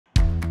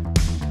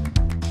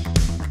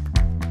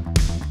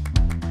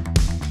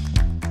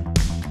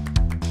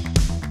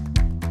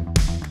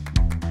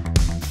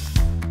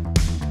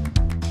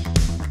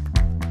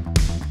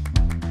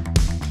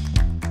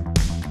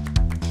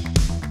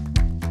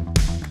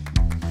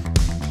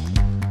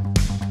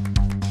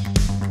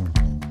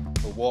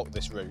walk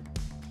this route,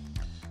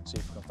 see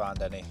if we can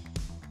find any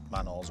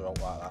manholes or out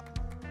like that.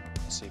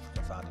 See if we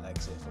can find an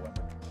exit for when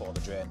we pour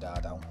the drain bar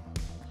down,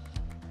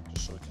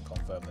 just so we can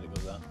confirm that it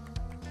was there.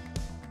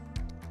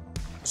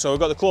 So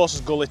we've got the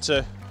closest gully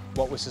to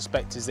what we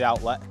suspect is the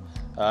outlet.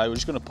 We're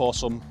just going to pour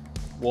some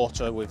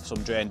water with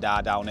some drain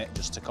bar down it,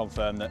 just to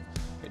confirm that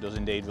it does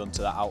indeed run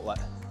to that outlet,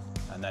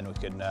 and then we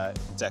can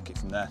take it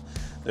from there.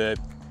 The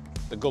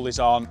gullies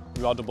aren't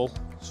roddable,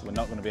 so we're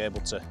not going to be able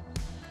to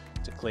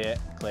clear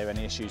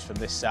any issues from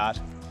this side,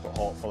 but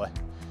hopefully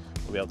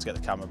we'll be able to get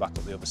the camera back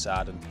up the other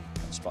side and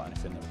spot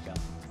anything that we can.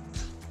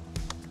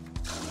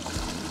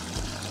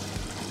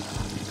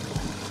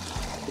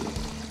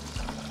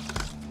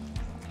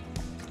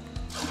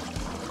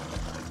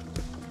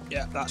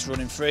 Yeah, that's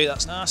running free,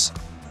 that's nice.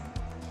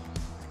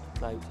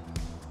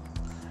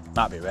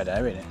 Might be red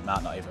herring, it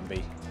might not even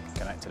be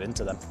connected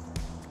into them.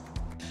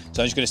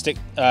 So I'm just going to stick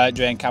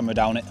drain camera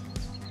down it.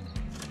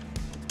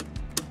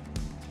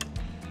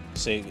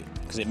 See,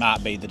 because it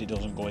might be that it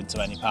doesn't go into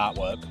any part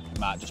work, it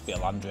might just be a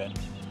land drain.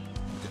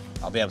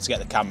 I'll be able to get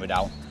the camera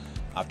down.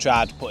 I've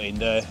tried putting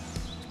the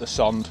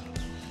sond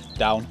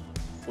down,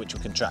 which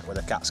we can track with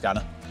a CAT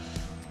scanner,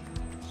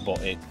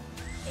 but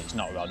it's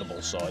not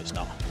roddable, so it's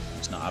not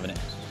having it.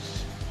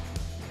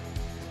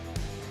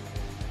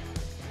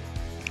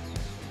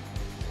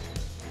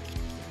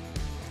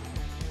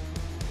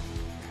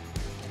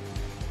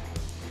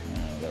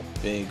 We've got a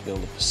big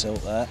build up of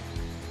silt there,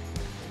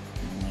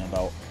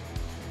 about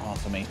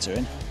half a metre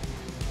in.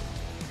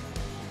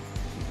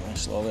 Keep going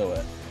slowly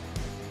away.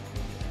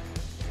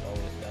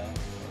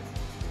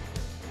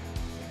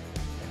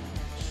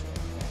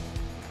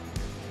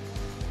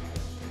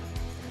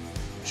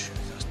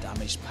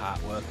 Damaged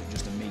part work at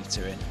just a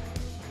metre in.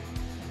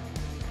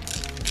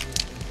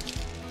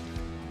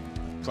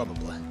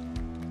 Probably.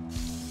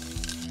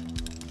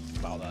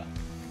 About there.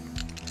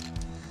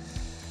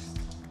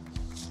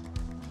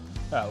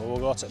 Right, well, we'll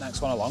go to the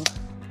next one along.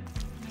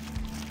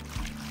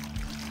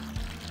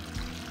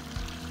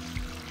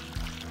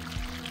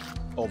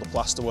 All the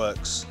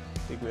plasterwork's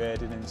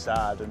degrading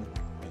inside, and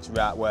it's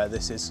right where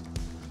this is.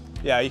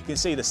 Yeah, you can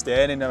see the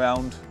staining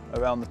around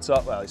the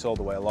top. Well, it's all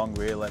the way along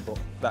really, but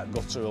that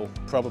gutter will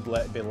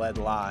probably be lead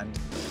lined.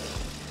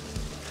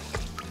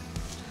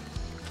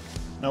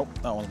 Nope,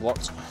 that one's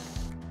blocked.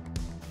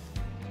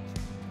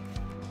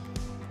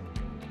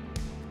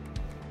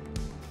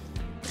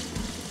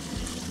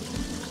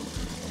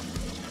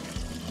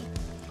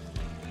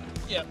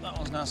 Yep, that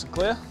one's nice and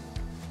clear.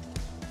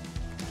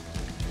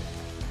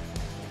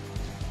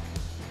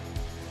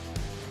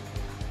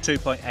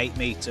 .8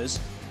 metres.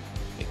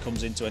 It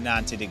comes into a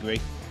 90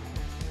 degree.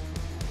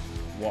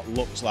 What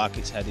looks like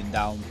it's heading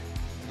down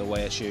the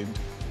way assumed.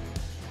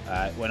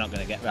 We're not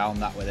going to get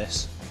round that with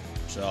this,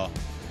 so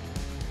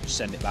just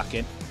send it back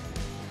in.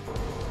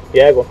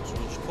 Yeah, go on. So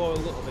we'll just pour a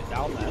little bit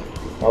down there.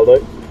 I'll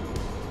do.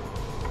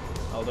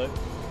 I'll do.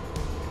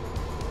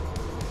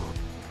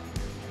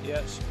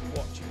 Yes,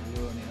 watch it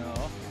running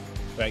off.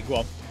 Right, go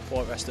on,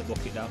 pour the rest of the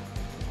bucket down.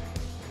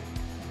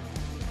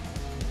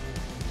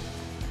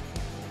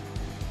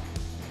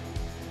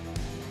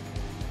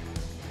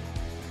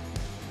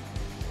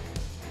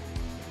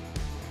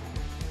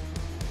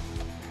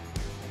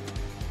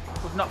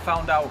 We've not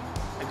found out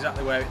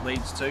exactly where it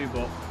leads to,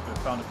 but we've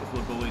found a couple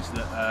of gullies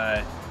that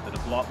are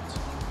blocked.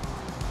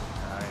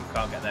 We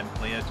can't get them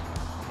cleared,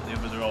 but the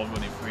others are all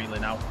running freely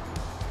now.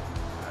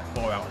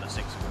 4 out of the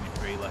 6 are running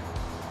freely.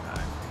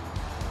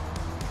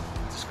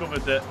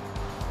 Discovered that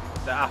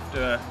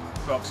after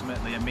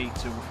approximately a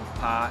metre worth of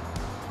part,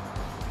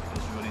 it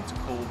does run into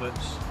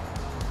culverts,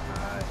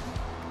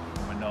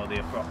 and we know the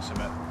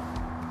approximate.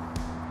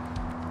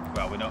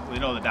 Well, we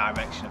know the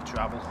direction of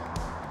travel.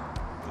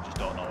 We just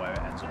don't know where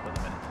it ends up at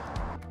the minute.